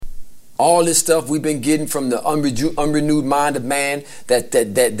All this stuff we've been getting from the unrenewed mind of man,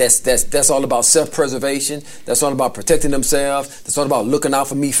 that's all about self-preservation. That's all about protecting themselves. That's all about looking out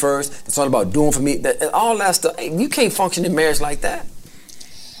for me first. That's all about doing for me. All that stuff. You can't function in marriage like that.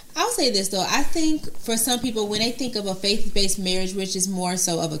 I'll say this though. I think for some people, when they think of a faith-based marriage, which is more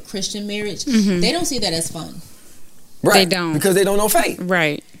so of a Christian marriage, they don't see that as fun. Right. They don't. Because they don't know faith.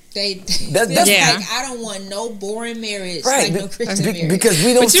 Right. That's yeah. like, I don't want no boring marriage, like no Christian marriage. Because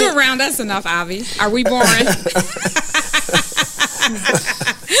we don't. But you're around us enough, Avi. Are we boring?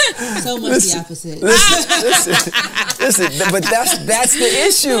 So much the opposite. Listen, but that's the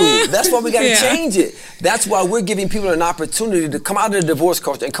issue. That's why we got to change it. That's why we're giving people an opportunity to come out of the divorce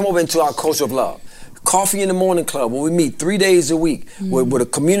culture and come over into our culture of love. Coffee in the Morning Club, where we meet 3 days a week with a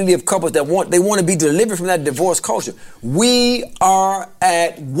community of couples that want to be delivered from that divorce culture. We are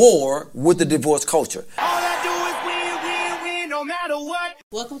at war with the divorce culture. All I do is win, no matter what.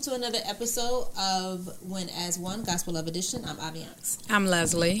 Welcome to another episode of Win as One, Gospel Love Edition. I'm Aviance. I'm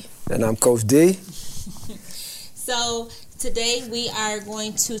Leslie. And I'm Coach D. So today we are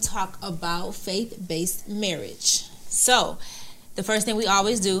going to talk about faith-based marriage. So the first thing we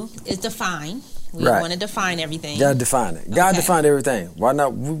always do is define. We want to define everything. You got to define it. God defined everything. Why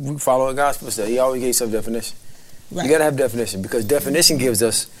not? We follow a gospel stuff. He always gave some definition. Right. You got to have definition, because definition gives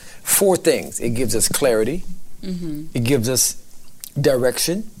us 4 things. It gives us clarity. It gives us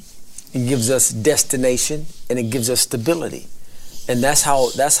direction. It gives us destination, and it gives us stability. And that's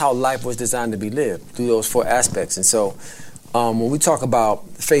how life was designed to be lived, through those 4 aspects. And so when we talk about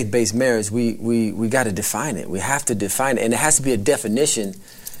faith-based marriage, we got to define it. We have to define it, and it has to be a definition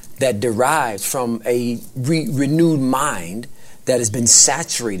that derives from a renewed mind that has been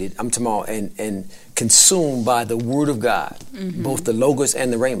saturated, I'm talking about, and consumed by the Word of God, both the Logos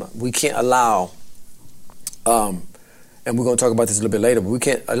and the Rhema. We can't allow, and we're going to talk about this a little bit later, but we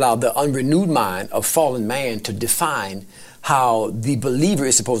can't allow the unrenewed mind of fallen man to define how the believer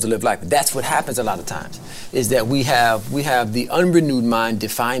is supposed to live life. That's what happens a lot of times, is that we have the unrenewed mind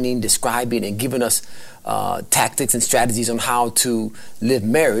defining, describing, and giving us tactics and strategies on how to live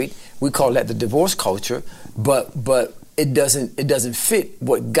married. We call that the divorce culture, but it doesn't fit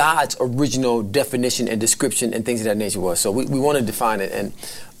what God's original definition and description and things of that nature was. So we want to define it, and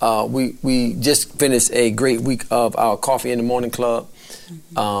we just finished a great week of our Coffee in the Morning Club.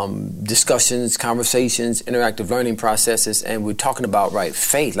 Discussions, conversations, interactive learning processes, and we're talking about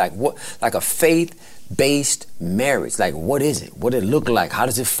faith, like a faith-based marriage. Like, what is it? What does it look like? How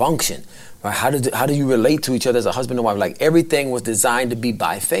does it function? Right? How do you relate to each other as a husband and wife? Like, everything was designed to be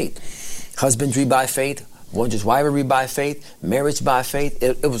by faith. Husbandry by faith, wifery by faith, marriage by faith.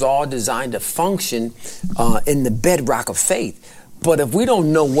 It was all designed to function in the bedrock of faith. But if we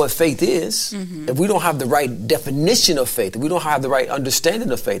don't know what faith is, if we don't have the right definition of faith, if we don't have the right understanding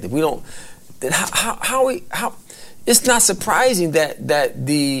of faith, if we don't, then how it's not surprising that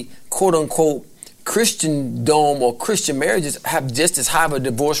the quote unquote Christendom or Christian marriages have just as high of a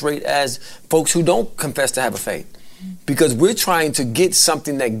divorce rate as folks who don't confess to have a faith, because we're trying to get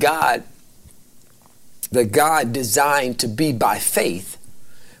something that God designed to be by faith.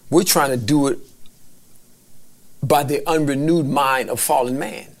 We're trying to do it by the unrenewed mind of fallen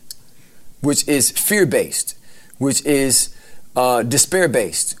man, which is fear-based, which is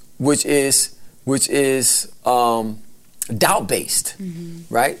despair-based, which is doubt-based,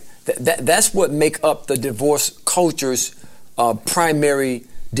 right? That's what make up the divorce culture's primary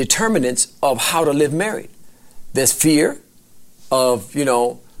determinants of how to live married. There's fear of, we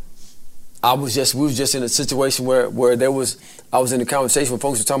was just in a situation where I was in a conversation where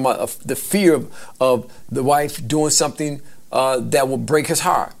folks were talking about the fear of the wife doing something that will break his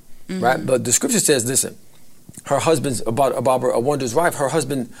heart, right? But the scripture says, listen, her husband's about a wondrous wife. Her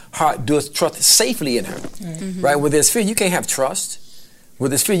husband's heart doeth trust safely in her, right? Where there's fear, you can't have trust. Where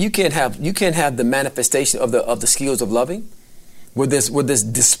there's fear, you can't have the manifestation of the skills of loving. Where there's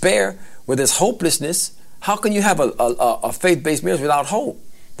despair, where there's hopelessness, how can you have a faith-based marriage without hope?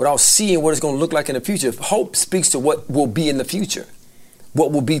 Without seeing what it's going to look like in the future? Hope speaks to what will be in the future,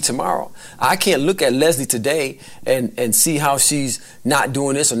 what will be tomorrow. I can't look at Leslie today and see how she's not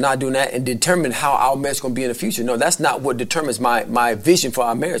doing this or not doing that and determine how our marriage is going to be in the future. No, that's not what determines my vision for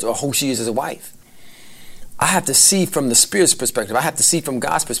our marriage or who she is as a wife. I have to see from the Spirit's perspective. I have to see from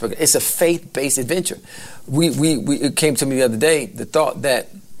God's perspective. It's a faith-based adventure. It came to me the other day, the thought that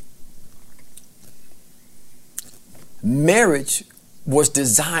marriage was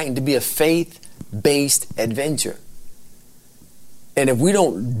designed to be a faith-based adventure. And if we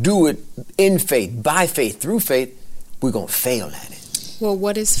don't do it in faith, by faith, through faith, we're going to fail at it. Well,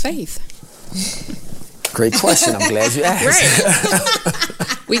 what is faith? Great question. I'm glad you asked.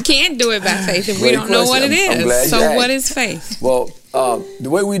 Right. We can't do it by faith if we don't know what it is. So what is faith? Well, the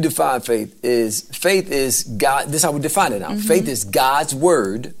way we define faith is God. This is how we define it now. Faith is God's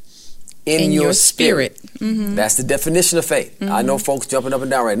word in your spirit. That's the definition of faith. I know folks jumping up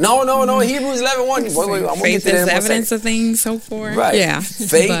and down right now. No. Hebrews 11:1. Wait, I'm faith is evidence of things hoped for. Right. Yeah.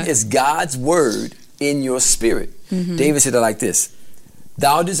 Faith is God's word in your spirit. David said it like this: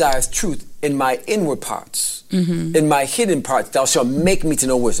 Thou desirest truth in my inward parts. In my hidden parts, thou shalt make me to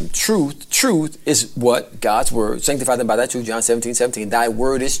know wisdom. Truth is what? God's word. Sanctify them by thy truth. John 17:17. Thy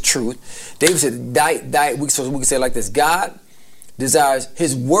word is truth. David said, so we can say it like this: God desires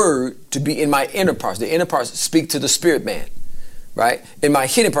his word to be in my inner parts. The inner parts speak to the spirit man, right? In my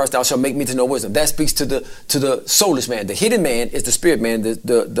hidden parts, thou shalt make me to know wisdom. That speaks to the soulless man. The hidden man is the spirit man.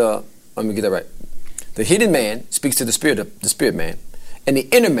 Let me get that right. The hidden man speaks to the spirit man, and the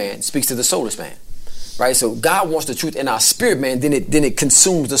inner man speaks to the soulless man, right? So God wants the truth in our spirit man. Then it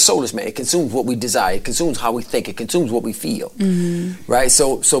consumes the soulless man. It consumes what we desire. It consumes how we think. It consumes what we feel, right?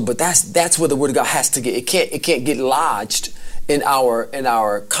 But that's where the word of God has to get. It can't get lodged in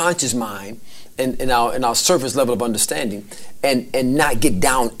our conscious mind and in our surface level of understanding, and not get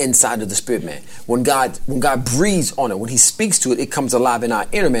down inside of the spirit man. When God breathes on it, when he speaks to it, it comes alive in our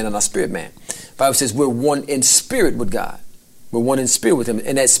inner man and our spirit man. The Bible says we're one in spirit with God. We're one in spirit with him,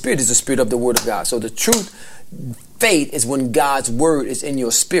 and that spirit is the spirit of the word of God. So the truth, faith, is when God's word is in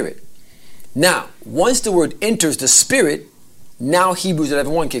your spirit. Now, once the word enters the spirit, now Hebrews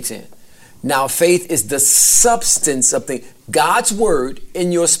 11:1 kicks in. Now, faith is the substance of things. God's word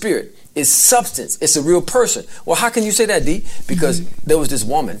in your spirit is substance. It's a real person. Well, how can you say that, D? Because there was this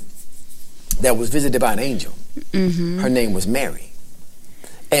woman that was visited by an angel. Her name was Mary.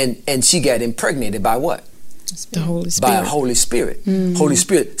 And she got impregnated by what? The Holy Spirit. By a Holy Spirit. Holy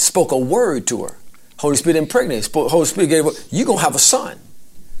Spirit spoke a word to her. Holy Spirit impregnated. Holy Spirit gave her, you're going to have a son.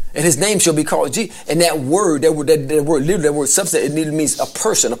 And his name shall be called Jesus. And that word substance, it literally means a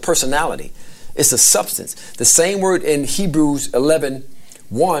person, a personality. It's a substance. The same word in Hebrews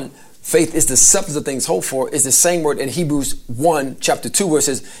 11:1, faith is the substance of things hoped for, is the same word in Hebrews 1, chapter 2, where it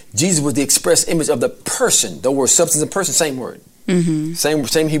says Jesus was the express image of the person. The word substance and person, same word.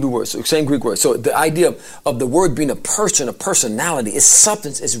 Same Hebrew word, so same Greek word. So the idea of the word being a person, a personality, is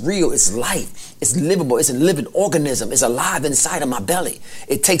substance, it's real, it's life, it's livable, it's a living organism, it's alive inside of my belly.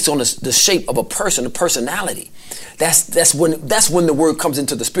 It takes on the shape of a person, a personality. That's when the word comes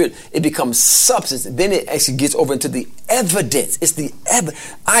into the spirit. It becomes substance. Then it actually gets over into the evidence. It's the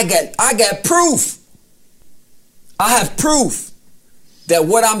evidence. I got proof. I have proof that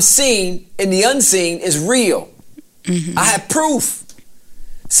what I'm seeing in the unseen is real. I have proof.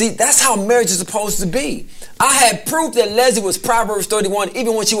 See, that's how marriage is supposed to be. I had proof that Leslie was Proverbs 31,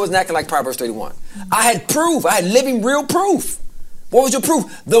 even when she wasn't acting like Proverbs 31. I had proof. I had living, real proof. What was your proof?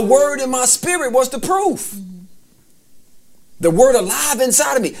 The word in my spirit was the proof. The word alive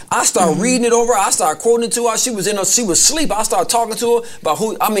inside of me. I started reading it over. I started quoting it to her. She was asleep. I started talking to her about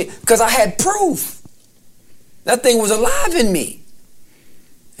because I had proof. That thing was alive in me.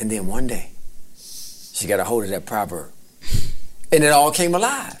 And then one day, she got a hold of that proverb. And it all came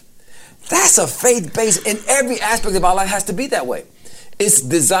alive. That's a faith-based, in every aspect of our life has to be that way. It's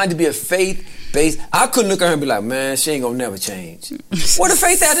designed to be a faith-based. I couldn't look at her and be like, man, she ain't gonna never change. What a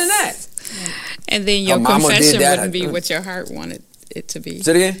faith at in that? And then your confession wouldn't be what your heart wanted it to be.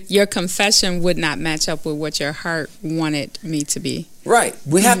 Say it again? Your confession would not match up with what your heart wanted me to be. Right.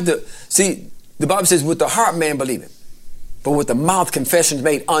 We have to, see, the Bible says, with the heart man believeth, but with the mouth confession is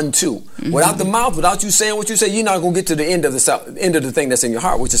made unto. Without the mouth, without you saying what you say, you're not going to get to the end of the thing that's in your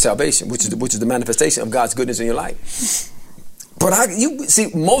heart, which is salvation, which is the manifestation of God's goodness in your life. But you see,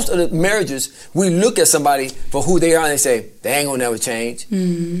 most of the marriages, we look at somebody for who they are and they say, they ain't gonna never change.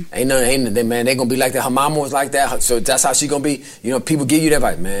 Ain't nothing, man, they gonna be like that. Her mama was like that, so that's how she gonna be. You know, people give you that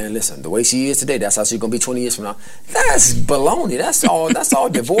advice, man, listen, the way she is today, that's how she's gonna be 20 years from now. That's baloney. That's all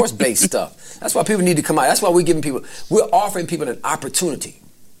divorce-based stuff. That's why people need to come out. That's why we're offering people an opportunity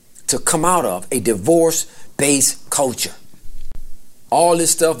to come out of a divorce-based culture. All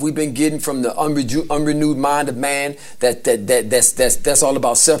this stuff we've been getting from the unrenewed mind of man, that's all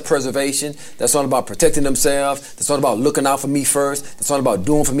about self-preservation. That's all about protecting themselves. That's all about looking out for me first. That's all about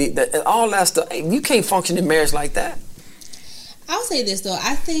doing for me. All that stuff. You can't function in marriage like that. I'll say this though.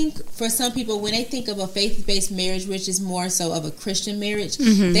 I think for some people, when they think of a faith-based marriage, which is more so of a Christian marriage,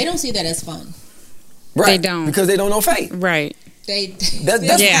 they don't see that as fun. Right. They don't. Because they don't know faith. Right.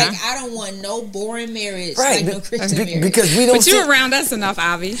 That's yeah. like, I don't want no boring marriage, right. like no Christian marriage. Because we don't. But you're around us enough,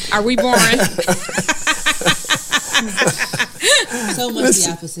 Avi. Are we boring? So much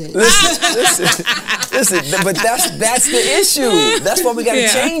the opposite. Listen, but that's the issue. That's why we got to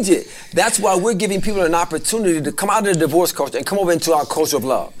change it. That's why we're giving people an opportunity to come out of the divorce culture and come over into our culture of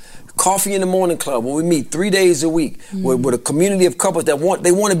love. Coffee in the Morning Club, where we meet 3 days a week with a community of couples that want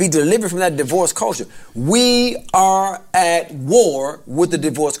to be delivered from that divorce culture. We are at war with the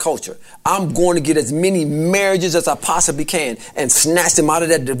divorce culture. I'm going to get as many marriages as I possibly can and snatch them out of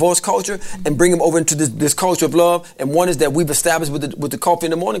that divorce culture and bring them over into this culture of love. And one is that we've established with the Coffee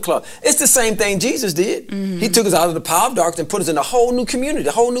in the Morning Club. It's the same thing Jesus did. He took us out of the power of darkness and put us in a whole new community,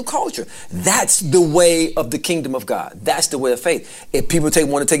 a whole new culture. That's the way of the kingdom of God. That's the way of faith. If people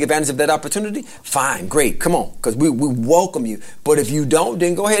want to take advantage of that opportunity, fine, great, come on, because we welcome you. But if you don't,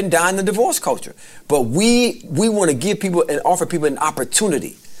 then go ahead and die in the divorce culture. But we want to give people and offer people an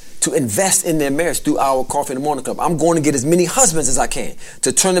opportunity to invest in their marriage through our Coffee in the Morning Club. I'm going to get as many husbands as I can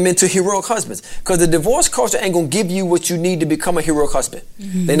to turn them into heroic husbands, because the divorce culture ain't going to give you what you need to become a heroic husband.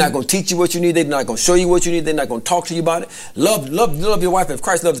 They're not going to teach you what you need. They're not going to show you what you need. They're not going to talk to you about it. Love your wife. If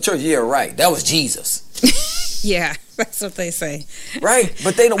Christ loved the church, yeah, right. That was Jesus. Yeah, that's what they say. Right,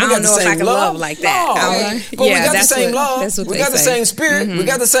 but they don't. We got the same love like that. No, but we got the same love. We got the same spirit. We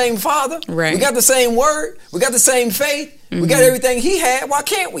got the same Father. Right. We got the same Word. We got the same faith. We got everything He had. Why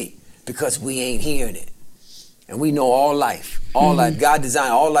can't we? Because we ain't hearing it, and we know all life. God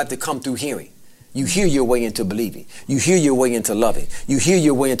designed all life to come through hearing. You hear your way into believing. You hear your way into loving. You hear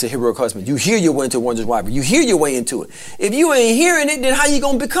your way into heroic husband. You hear your way into wondrous wife. You hear your way into it. If you ain't hearing it, then how you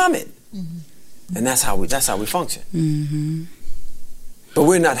gonna become it? And that's how we function. But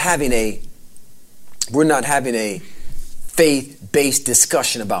we're not having a faith-based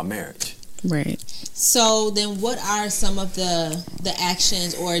discussion about marriage. Right. So then what are some of the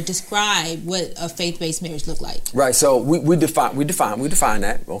actions, or describe what a faith-based marriage look like? Right. So we define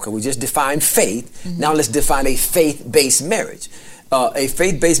that. Okay, we just defined faith. Now let's define a faith-based marriage. A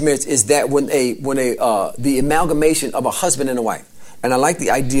faith-based marriage is that when the amalgamation of a husband and a wife. And I like the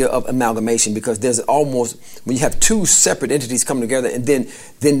idea of amalgamation, because there's almost, when you have two separate entities coming together, and then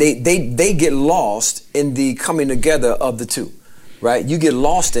they get lost in the coming together of the two, right? You get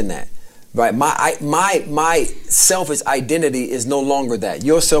lost in that, right? My selfish identity is no longer that.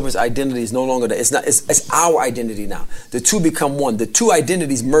 Your selfish identity is no longer that. It's our identity now. The two become one. The two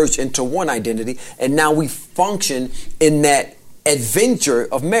identities merge into one identity, and now we function in that adventure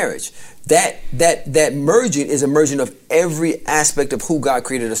of marriage. That merging is a merging of every aspect of who God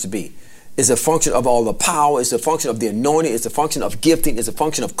created us to be. It's a function of all the power. It's a function of the anointing. It's a function of gifting. It's a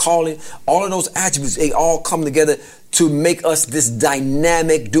function of calling. All of those attributes, they all come together to make us this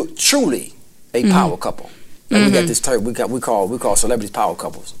dynamic, truly a power couple. Like we got this term we call celebrities power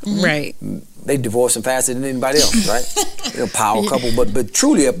couples. Right. They divorce them faster than anybody else, right? Power couple, but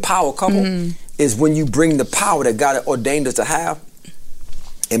truly a power couple is when you bring the power that God ordained us to have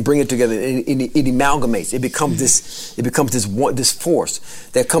and bring it together. It amalgamates. It becomes this force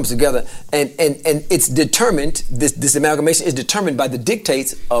that comes together, and it's determined. This amalgamation is determined by the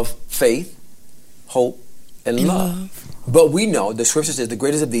dictates of faith, hope, and love. But we know the scripture says the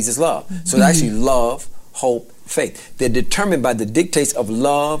greatest of these is love. So it's actually love, hope, faith. They're determined by the dictates of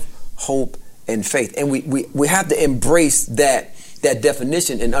love, hope, and faith. And we have to embrace that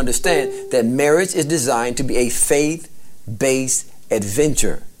definition and understand that marriage is designed to be a faith-based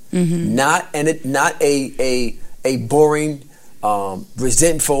adventure, not a boring,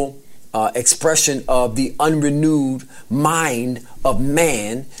 resentful expression of the unrenewed mind of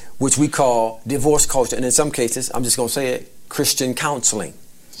man, which we call divorce culture, and in some cases, I'm just going to say it, Christian counseling.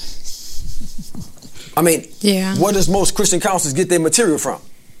 I mean, where does most Christian counselors get their material from?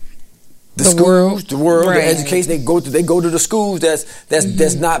 The schools, the world, right. The education. They go to the schools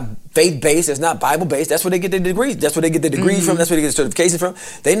that's not faith-based, that's not Bible-based. That's where they get their degrees. That's where they get their degrees from. That's where they get their certifications from.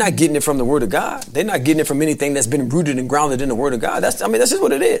 They're not getting it from the Word of God. They're not getting it from anything that's been rooted and grounded in the Word of God. That's just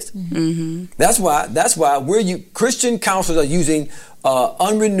what it is. That's why Christian counselors are using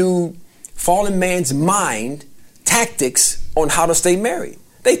unrenewed, fallen man's mind tactics on how to stay married.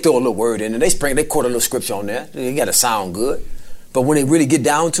 They throw a little word in there. They quote a little scripture on there. They got to sound good. But when they really get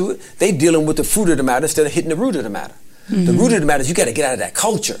down to it, they dealing with the fruit of the matter instead of hitting the root of the matter. The root of the matter is you got to get out of that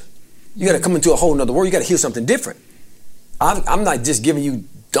culture. You got to come into a whole nother world. You got to hear something different. I'm not just giving you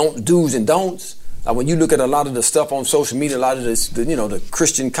do's and don'ts. When you look at a lot of the stuff on social media, a lot of this, the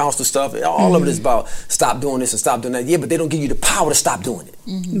Christian counsel stuff, all of it is about stop doing this and stop doing that. Yeah, but they don't give you the power to stop doing it.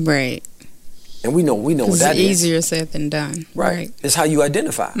 Right. And we know what that is. It's easier said than done. Right. It's how you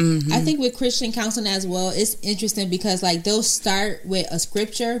identify. I think with Christian counseling as well, it's interesting because like they'll start with a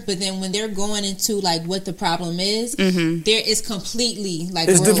scripture, but then when they're going into like what the problem is, there is completely like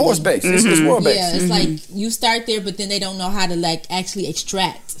it's divorce based. It's world based. Yeah, it's like you start there, but then they don't know how to like actually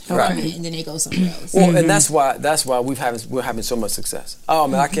extract from it, and then they go somewhere else. Well, and that's why we're having so much success. Oh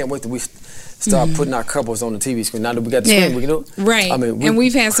man, I can't wait till we start putting our couples on the TV screen. Now that we got the screen, we can do it. Right. I mean, and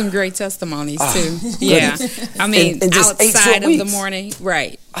we've had some great testimonies too. Yeah. I mean, and outside of the morning,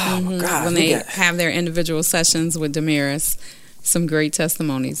 right. Oh my God. When they have their individual sessions with Damaris, some great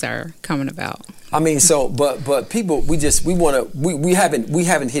testimonies are coming about. I mean, so but people, we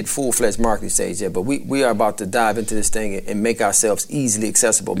haven't hit full-fledged marketing stage yet, but we are about to dive into this thing and make ourselves easily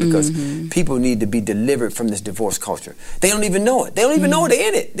accessible because people need to be delivered from this divorce culture. They don't even know it. They don't even know they're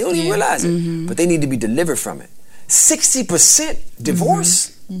in it. They don't even realize it. But they need to be delivered from it. 60%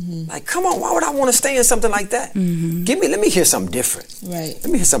 divorce? Like, come on, why would I want to stay in something like that? Let me hear something different. Right. Let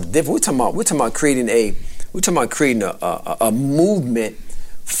me hear something different. We're talking about creating a movement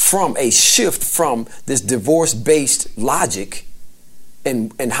from a shift from this divorce-based logic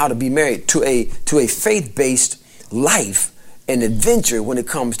and how to be married to a faith-based life and adventure when it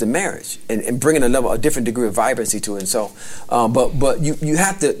comes to marriage and bringing a different degree of vibrancy to it. And so, but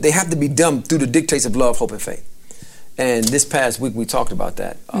they have to be done through the dictates of love, hope, and faith. And this past week we talked about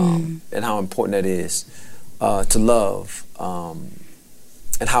that and how important that is to love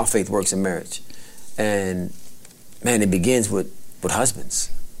and how faith works in marriage. And man, it begins with husbands.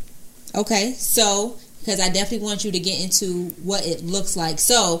 Okay, so because I definitely want you to get into what it looks like.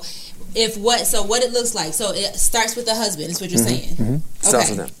 So what it looks like. So it starts with the husband. Is what you're saying. Starts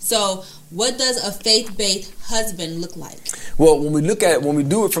with them. So what does a faith-based husband look like? Well, when we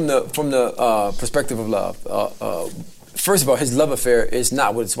do it from the perspective of love, first of all, his love affair is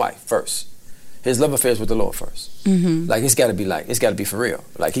not with his wife first. His love affair is with the Lord first. Like it's got to be for real.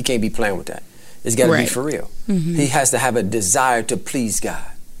 Like he can't be playing with that. It's got to be for real. He has to have a desire to please God.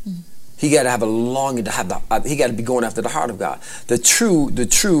 He got to have a longing to have he got to be going after the heart of God. The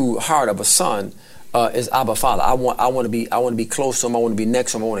true heart of a son is Abba Father. I want to be close to him. I want to be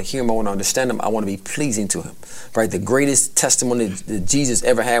next to him. I want to hear him. I want to understand him. I want to be pleasing to him. Right? The greatest testimony that Jesus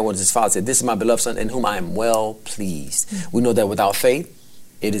ever had was his father said, "This is my beloved son in whom I am well pleased." We know that without faith,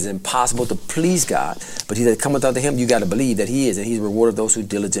 it is impossible to please God, but he that cometh unto him, you got to believe that he is, and he's the reward of those who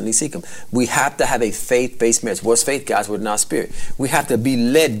diligently seek him. We have to have a faith-based marriage. What's faith? God's word, not spirit. We have to be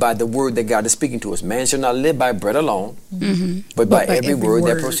led by the word that God is speaking to us. Man shall not live by bread alone, but by every word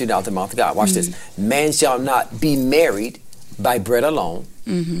that proceeds out of the mouth of God. Watch this. Man shall not be married by bread alone,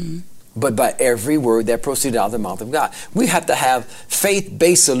 but by every word that proceeds out of the mouth of God. We have to have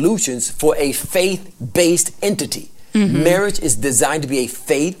faith-based solutions for a faith-based entity. Marriage is designed to be a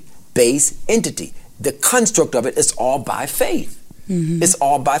faith-based entity. The construct of it is all by faith. It's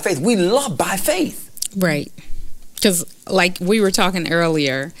all by faith. We love by faith. Right. Because like we were talking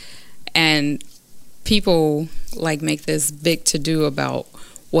earlier, and people like make this big to-do about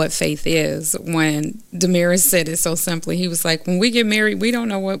what faith is. When Damaris said it so simply, he was like, when we get married, we don't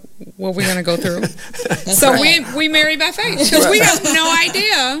know what we're going to go through. So we marry by faith because we have no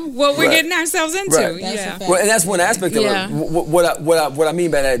idea what we're getting ourselves into. Yeah. Well, and that's one aspect of it. What I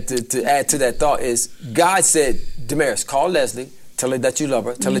mean by that, to add to that thought, is God said, Damaris, call Leslie, tell her that you love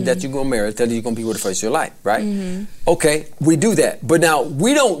her, tell her that you're going to marry her, tell her you're going to be with her for the rest of your life, right? Okay, we do that. But now,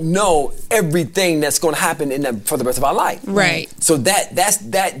 we don't know everything that's going to happen for the rest of our life. Right. So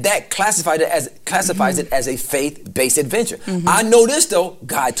that classifies it as a faith-based adventure. I know this, though.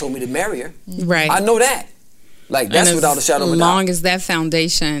 God told me to marry her. Right. I know that. Like, that's without a shadow of a doubt. As long as that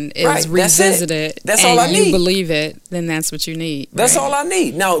foundation is revisited that's all I need. You believe it, then that's what you need. That's all I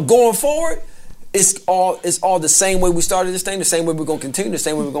need. Now, going forward, it's all the same way we started this thing, the same way we're going to continue, the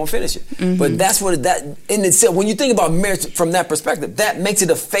same way we're going to finish it. But that's what in itself, when you think about marriage from that perspective, that makes it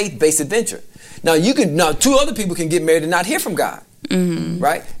a faith-based adventure. Now two other people can get married and not hear from God,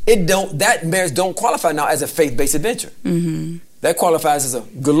 right? That marriage don't qualify now as a faith-based adventure. That qualifies as a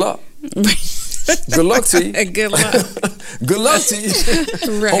good luck. Good luck to you. Good luck. Good luck to you.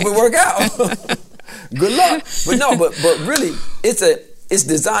 Hope it work out. Good luck. But really, it's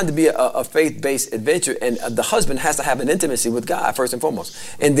designed to be a faith-based adventure, and the husband has to have an intimacy with God first and foremost.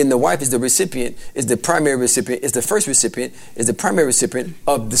 And then the wife is the recipient, is the primary recipient, is the first recipient, is the primary recipient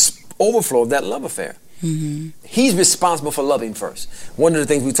of the overflow of that love affair. He's responsible for loving first. One of the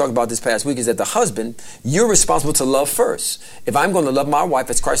things we talked about this past week is that the husband, you're responsible to love first. If I'm going to love my wife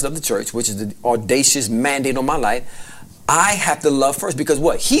as Christ loved the church, which is the audacious mandate on my life, I have to love first because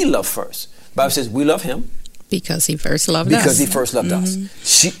what? He loved first. The Bible says we love him. Because he first loved us. Because he first loved us.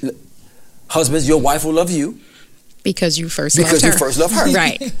 Husbands, your wife will love you. Because you first loved her.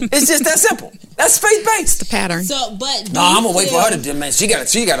 Right. It's just that simple. That's faith-based. The pattern. So, but no, I'm gonna wait for her to do. Man, she got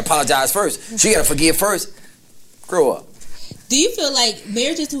to apologize first. She got to forgive first. Grow up. Do you feel like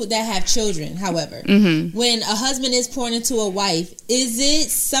marriages that have children, however, when a husband is pouring into a wife, is it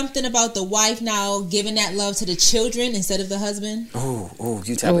something about the wife now giving that love to the children instead of the husband? Oh,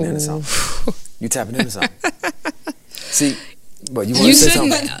 you tapping into something. You tapping into something. See, but you want to say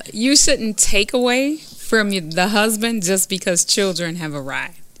something. You shouldn't take away from the husband just because children have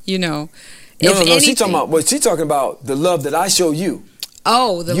arrived. You know. No. She's talking about the love that I show you.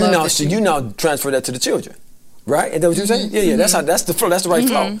 Oh, the love. You now transfer that to the children. Right? Is that what you're saying? Yeah. That's the flow. That's the right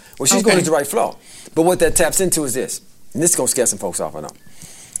flow. Well, she's going into the right flow. But what that taps into is this. And this is going to scare some folks off, I know.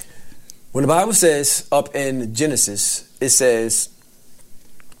 When the Bible says up in Genesis,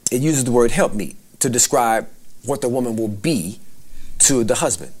 it uses the word help me to describe what the woman will be to the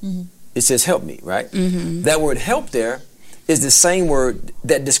husband. It says help me, right? That word help there is the same word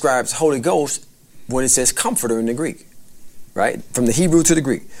that describes Holy Ghost when it says comforter in the Greek. Right, from the Hebrew to the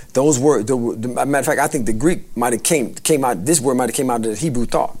Greek, those words. Matter of fact, I think the Greek might have came out. This word might have came out of the Hebrew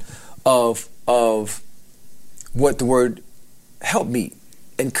thought of what the word help me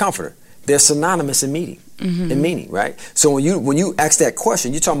and comforter. They're synonymous in meaning. Right. So when you ask that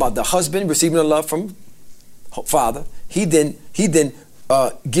question, you're talking about the husband receiving the love from father. He then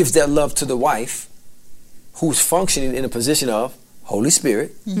gives that love to the wife, who's functioning in a position of Holy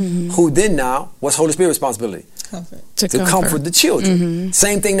Spirit, who then now, what's Holy Spirit responsibility? To comfort the children. It's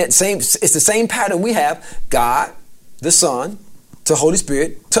the same pattern we have, God, the Son, to Holy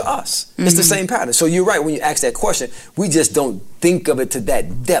Spirit, to us. It's the same pattern. So you're right when you ask that question. We just don't think of it to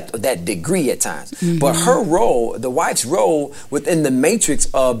that depth or that degree at times. But her role, the wife's role within the matrix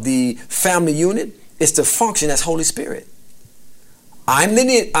of the family unit is to function as Holy Spirit. I'm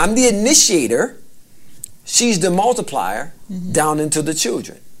the initiator. She's the multiplier down into the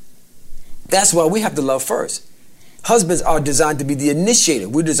children. That's why we have to love first. Husbands are designed to be the initiator.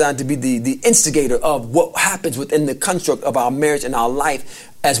 We're designed to be the instigator of what happens within the construct of our marriage and our life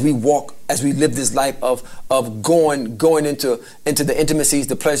as we live this life of going into the intimacies,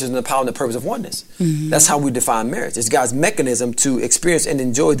 the pleasures, and the power and the purpose of oneness. That's how we define marriage. It's God's mechanism to experience and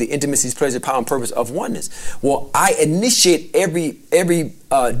enjoy the intimacies, pleasure, power, and purpose of oneness. Well, I initiate every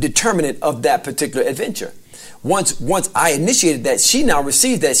determinant of that particular adventure. Once I initiated that, she now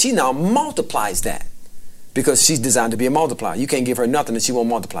receives that. She now multiplies that. Because she's designed to be a multiplier. You can't give her nothing and she won't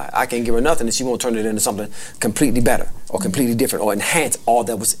multiply. I can't give her nothing and she won't turn it into something completely better or completely different or enhance all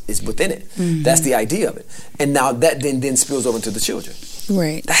that is within it. That's the idea of it. And now that then spills over into the children.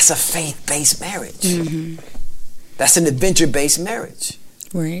 Right. That's a faith-based marriage. That's an adventure-based marriage.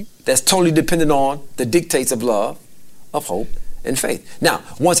 Right. That's totally dependent on the dictates of love, of hope, and faith. Now,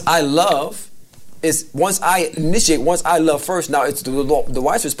 once I initiate, once I love first, now it's the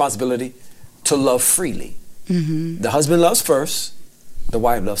wife's responsibility to love freely. The husband loves first, the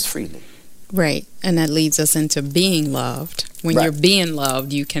wife loves freely. Right. And that leads us into being loved. When you're being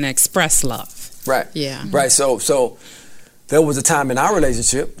loved, you can express love. Right. Yeah. Right. So there was a time in our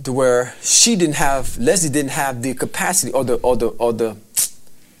relationship to where Leslie didn't have the capacity or the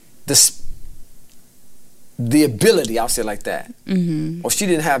ability, I'll say it like that. Or she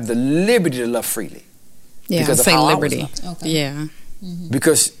didn't have the liberty to love freely. Yeah, because of say how liberty. I was loved. Okay. Yeah.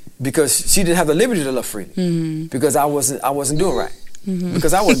 Because she didn't have the liberty to love freely. Because I wasn't doing right.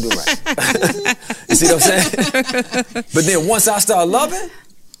 Because I wasn't doing right. You see what I'm saying? But then once I started loving,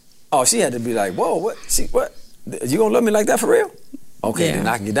 she had to be like, whoa, what? You gonna love me like that for real? Okay, then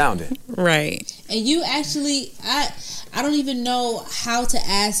I can get down there. Right. And you actually, I don't even know how to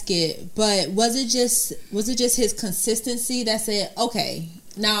ask it, but was it just his consistency that said, okay,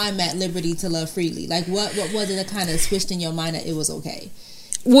 now I'm at liberty to love freely? Like what was it that kind of switched in your mind that it was okay?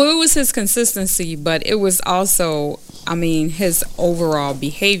 Well, it was his consistency, but it was also, his overall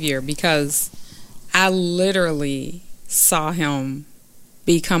behavior, because I literally saw him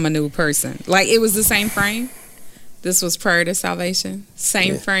become a new person. Like, it was the same frame. This was prior to salvation.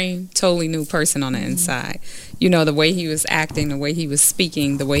 Same frame, totally new person on the inside. You know, the way he was acting, the way he was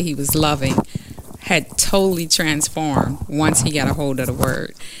speaking, the way he was loving had totally transformed once he got a hold of the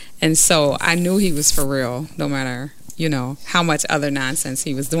word. And so I knew he was for real, no matter how much other nonsense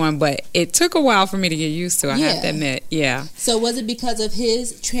he was doing. But it took a while for me to get used to, I have to admit. Yeah. So was it because of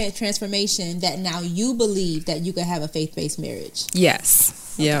his transformation that now you believe that you could have a faith-based marriage?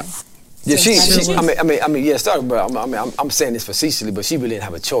 Yes. Okay. Yeah. Yeah, I'm saying this facetiously, but she really didn't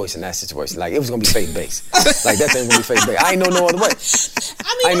have a choice in that situation. Like, it was gonna be faith-based. Like, that thing was gonna be faith-based. I ain't know no other way.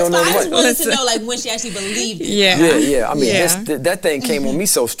 I know that's fine. I nothing just wanted to know, like, when she actually believed it. Yeah. I mean, that thing came on me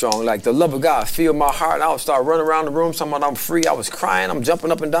so strong. Like, the love of God filled my heart. I would start running around the room, talking about I'm free. I was crying. I'm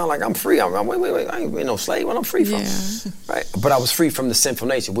jumping up and down like I'm free. Wait. I ain't no slave. What I'm free from? Right? But I was free from the sinful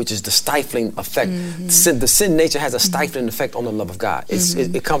nature, which is the stifling effect. The sin nature has a stifling effect on the love of God.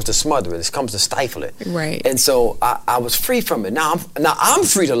 It comes to smother it. It comes to stifle it. Right. And so I was free from it. Now I'm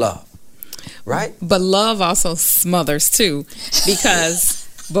free to love. Right? But love also smothers too, because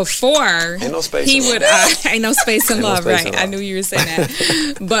before ain't no space he would ain't no space in love, space right? in love. I knew you were saying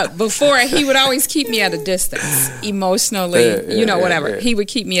that. But before, he would always keep me at a distance, emotionally, whatever. He would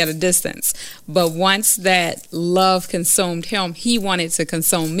keep me at a distance. But once that love consumed him, he wanted to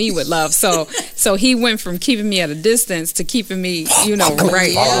consume me with love. So he went from keeping me at a distance to keeping me,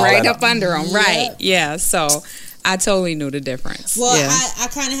 right up under him, right? Yeah. So I totally knew the difference. Well, I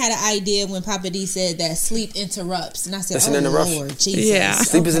kind of had an idea when Papa D said that sleep interrupts, and I said, Lord Jesus. Yeah.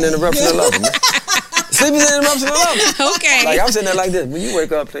 Sleep is an interruption of love. Sleep is an interruption of love. Okay. Like, I'm sitting there like this. When you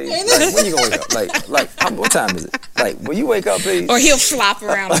wake up, please. Like, when you gonna wake up? Like, what time is it? Like, when you wake up, please. Or he'll flop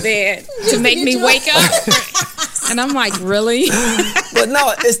around the bed to make me wake up. And I'm like, really? But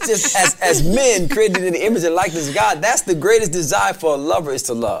no, it's just as men created in the image and likeness of God, that's the greatest desire for a lover is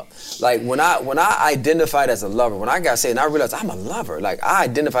to love. Like, when I identified as a lover, when I got saved and I realized I'm a lover, like, I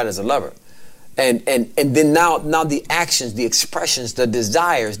identified as a lover. And then now the actions, the expressions, the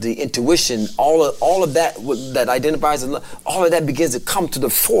desires, the intuition, all of that identifies as love, all of that begins to come to the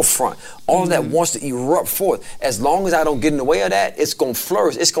forefront. All of that wants to erupt forth. As long as I don't get in the way of that, it's going to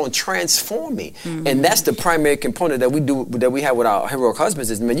flourish. It's going to transform me. And that's the primary component that we have with our heroic husbands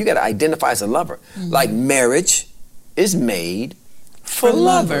is, man, you got to identify as a lover. Like, marriage is made for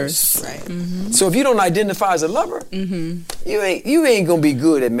lovers. Right. So if you don't identify as a lover, you ain't gonna be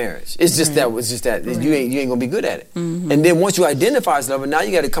good at marriage. It's just that. You ain't gonna be good at it. And then once you identify as a lover, now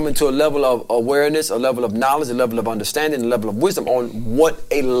you got to come into a level of awareness, a level of knowledge, a level of understanding, a level of wisdom on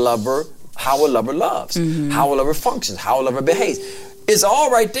how a lover loves, how a lover functions, how a lover behaves. It's all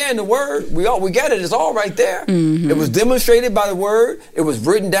right there in the Word. We get it. It's all right there. It was demonstrated by the Word. It was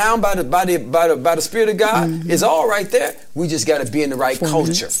written down by the Spirit of God. It's all right there. We just got to be in the right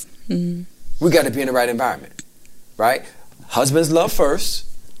culture. We got to be in the right environment, right? Husbands love first.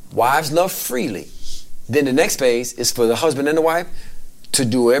 Wives love freely. Then the next phase is for the husband and the wife to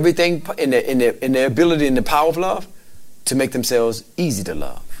do everything in their ability and the power of love to make themselves easy to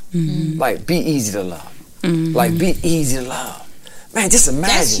love. Like, be easy to love. Like, be easy to love. Man, just imagine.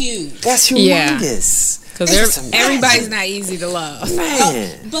 That's huge. That's humongous. Because everybody's not easy to love.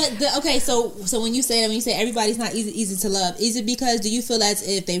 Man. So when you say that, when you say everybody's not easy to love, is it because, do you feel as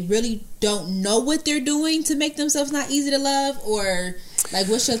if they really don't know what they're doing to make themselves not easy to love? Or, like,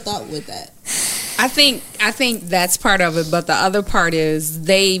 what's your thought with that? I think that's part of it, but the other part is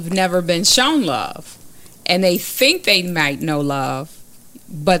they've never been shown love. And they think they might know love,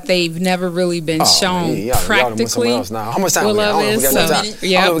 but they've never really been shown practically what love is.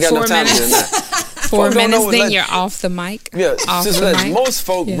 We got no time. 4 minutes, then you're off the mic. Yeah, most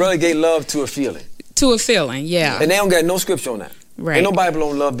folk relegate love to a feeling. To a feeling, yeah. And they don't got no scripture on that. Right. Ain't no Bible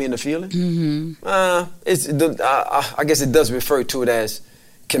on love being a feeling. I guess it does refer to it as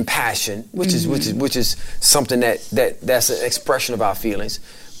compassion, which is something that's an expression of our feelings.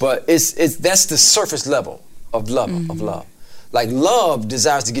 But that's the surface level of love. Like, love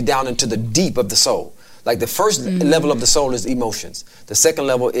desires to get down into the deep of the soul. Like, the first level of the soul is emotions. The second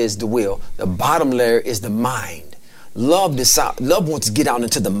level is the will. The bottom layer is the mind. Love wants to get out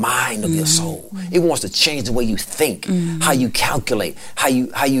into the mind of your soul. It wants to change the way you think, how you calculate, how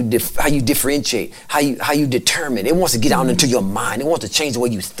you differentiate, how you determine. It wants to get out into your mind. It wants to change the way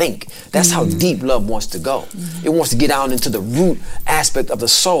you think. That's how deep love wants to go. It wants to get out into the root aspect of the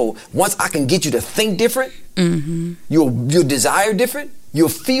soul. Once I can get you to think different, you'll desire different, you'll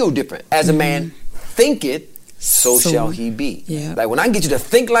feel different. As a man thinketh, so shall he be. Yeah. Like, when I can get you to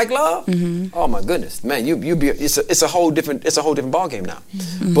think like love, oh my goodness, man, it's a whole different ball game now.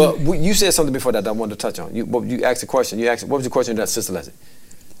 But you said something before that I wanted to touch on. You asked a question. What was your question to that, Sister Leslie?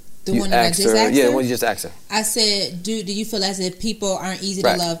 The one that I just asked her? Yeah, the one you just asked her. I said, do you feel as if people aren't easy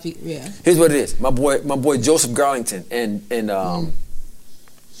to love? Yeah. Here's what it is. My boy Joseph Garlington and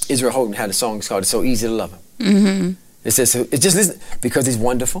Israel Houghton had a song called "It's So Easy to Love Him." It says, it's just listen, because he's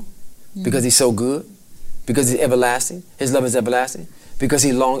wonderful, because he's so good, because he's everlasting. His love is everlasting. Because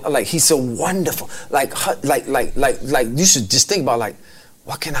he's so wonderful. Like you should just think about, like,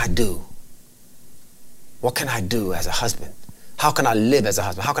 what can I do? What can I do as a husband? How can I live as a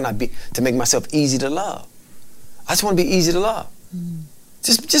husband? How can I be to make myself easy to love? I just want to be easy to love.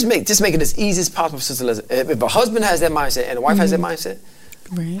 Just make it as easy as possible, Sister Leslie. If a husband has that mindset and a wife has that mindset,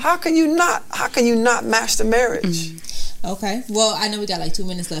 Right. How can you not match the marriage? Okay. Well, I know we got like 2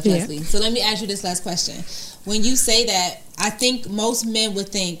 minutes left, Leslie. So let me ask you this last question. When you say that, I think most men would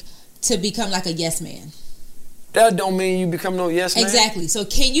think to become like a yes man. That don't mean you become no yes man. Exactly. So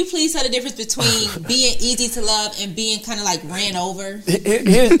can you please tell the difference between being easy to love and being kind of like ran over?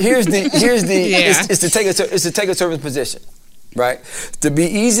 Here's the Yeah. it's to take a servant's position. Right? To be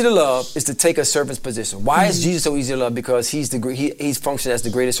easy to love is to take a servant's position. Why is Jesus so easy to love? Because he's functioned as the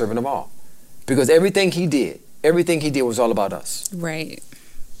greatest servant of all. Because everything he did was all about us. Right.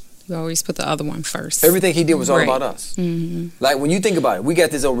 You always put the other one first. Everything he did was all Right. about us. Mm-hmm. Like when you think about it, we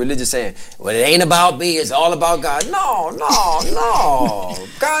got this old religious saying, well, it ain't about me, it's all about God. No.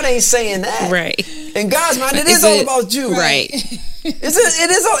 God ain't saying that. Right. In God's mind, it is all about you. Right. It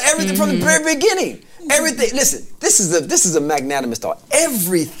is all everything from the very beginning. Everything. Listen, this is a magnanimous thought.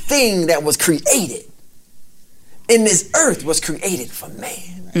 Everything that was created in this earth was created for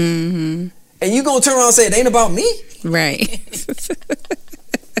man. Mm-hmm. And you gonna turn around and say it ain't about me? Right.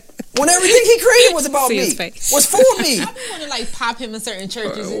 When everything he created was about See me, his face. was for me. I want to like pop him in certain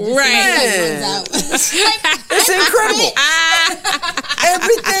churches and just Right. see how he runs out. It's incredible.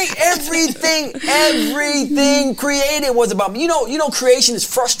 Everything created was about me. You know, creation is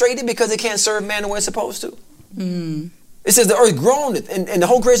frustrated because it can't serve man the way it's supposed to. Mm. It says the earth groaneth, and the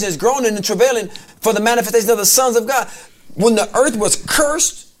whole creation is groaning and travailing for the manifestation of the sons of God. When the earth was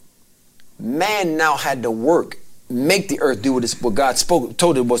cursed, man now had to work, make the earth do what God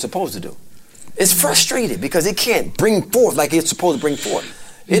told it was supposed to do. It's frustrated because it can't bring forth like it's supposed to bring forth.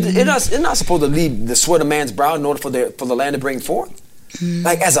 It's not supposed to leave the sweat of man's brow in order for the land to bring forth.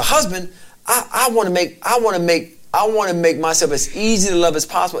 Like as a husband, I want to make myself as easy to love as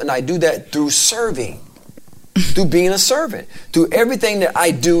possible, and I do that through serving, through being a servant, through everything that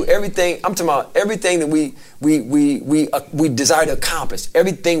I do. I'm talking about everything that we desire to accomplish,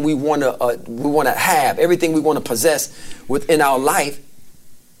 everything we want to have, everything we want to possess within our life.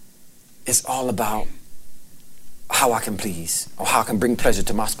 It's all about how I can please or how I can bring pleasure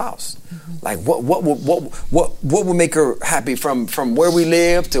to my spouse. Mm-hmm. Like what will make her happy from where we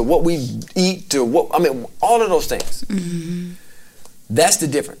live to what we eat to all of those things. Mm-hmm. That's the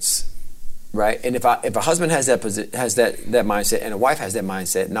difference, right? And if a husband has that mindset and a wife has that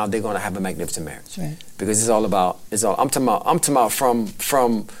mindset, now they're going to have a magnificent marriage, right? Because it's all. I'm talking about from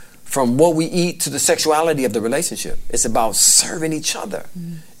what we eat to the sexuality of the relationship. It's about serving each other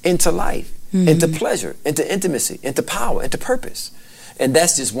into life. Mm-hmm. Into pleasure, into intimacy, into power, into purpose. And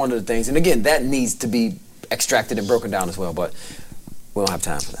that's just one of the things. And again, that needs to be extracted and broken down as well, but we don't have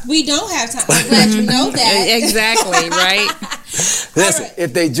time for that. We don't have time. I'm glad you know that. Exactly, right? Listen,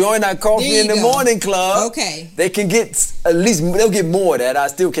 if they join our Coffee in the Morning Club, okay, they can get at least, they'll get more of that. I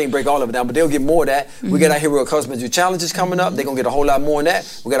still can't break all of it down, but they'll get more of that. Mm-hmm. We got our Heroic Husbands Challenges coming up. They're going to get a whole lot more in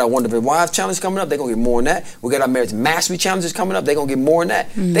that. We got our Wonderful Wives Challenge coming up. They're going to get more in that. We got our Marriage Mastery Challenges coming up. They're going to get more in that.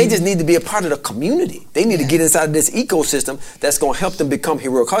 Mm-hmm. They just need to be a part of the community. They need to get inside of this ecosystem that's going to help them become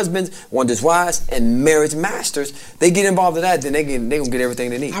Heroic Husbands, Wondrous Wives, and Marriage Masters. They get involved in that, then they're going to get everything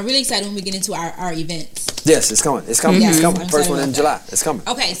they need. I'm really excited when we get into our events. Yes, it's coming. It's coming. Yes, it's coming. I'm First one in about July. It's coming.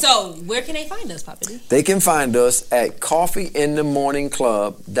 Okay, so where can they find us, Papa D? They can find us at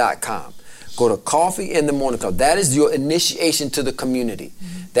coffeeinthemorningclub.com. Go to Coffee in the Morning Club. That is your initiation to the community.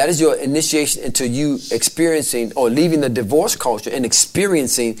 Mm-hmm. That is your initiation into you experiencing or leaving the divorce culture and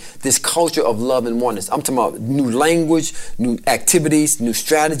experiencing this culture of love and oneness. I'm talking about new language, new activities, new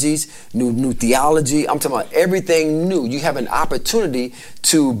strategies, new theology. I'm talking about everything new. You have an opportunity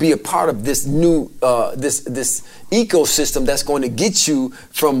to be a part of this new this ecosystem that's going to get you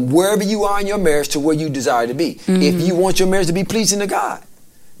from wherever you are in your marriage to where you desire to be. Mm-hmm. If you want your marriage to be pleasing to God,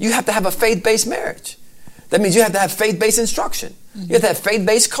 you have to have a faith-based marriage. That means you have to have faith-based instruction. Mm-hmm. You have to have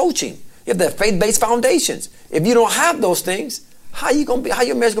faith-based coaching. You have to have faith-based foundations. If you don't have those things, how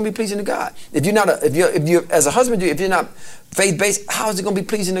your marriage gonna be pleasing to God? If you're as a husband, if you're not faith-based, how is it gonna be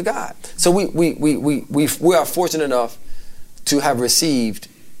pleasing to God? So we are fortunate enough to have received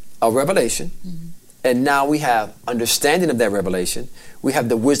a revelation, mm-hmm. and now we have understanding of that revelation. We have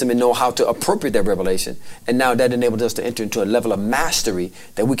the wisdom and know how to appropriate that revelation. And now that enables us to enter into a level of mastery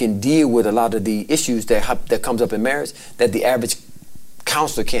that we can deal with a lot of the issues that comes up in marriage that the average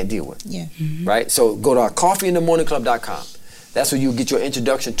counselor can't deal with. Yeah. Mm-hmm. Right? So go to our coffeeinthemorningclub.com. That's where you get your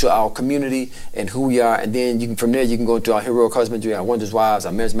introduction to our community and who we are. And then from there you can go into our Heroic Husbandry, our Wondrous Wives,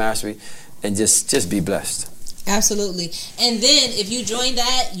 our Marriage Mastery, and just be blessed. Absolutely. And then if you join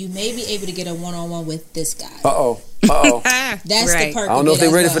that, you may be able to get a one-on-one with this guy. That's right. The perk. I don't know if they're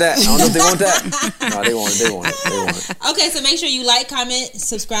ready for that. I don't know if they want that. No, they want it. Okay, so make sure you like, comment,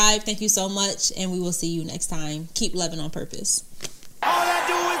 subscribe. Thank you so much, and we will see you next time. Keep loving on purpose. All I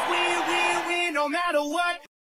no matter what.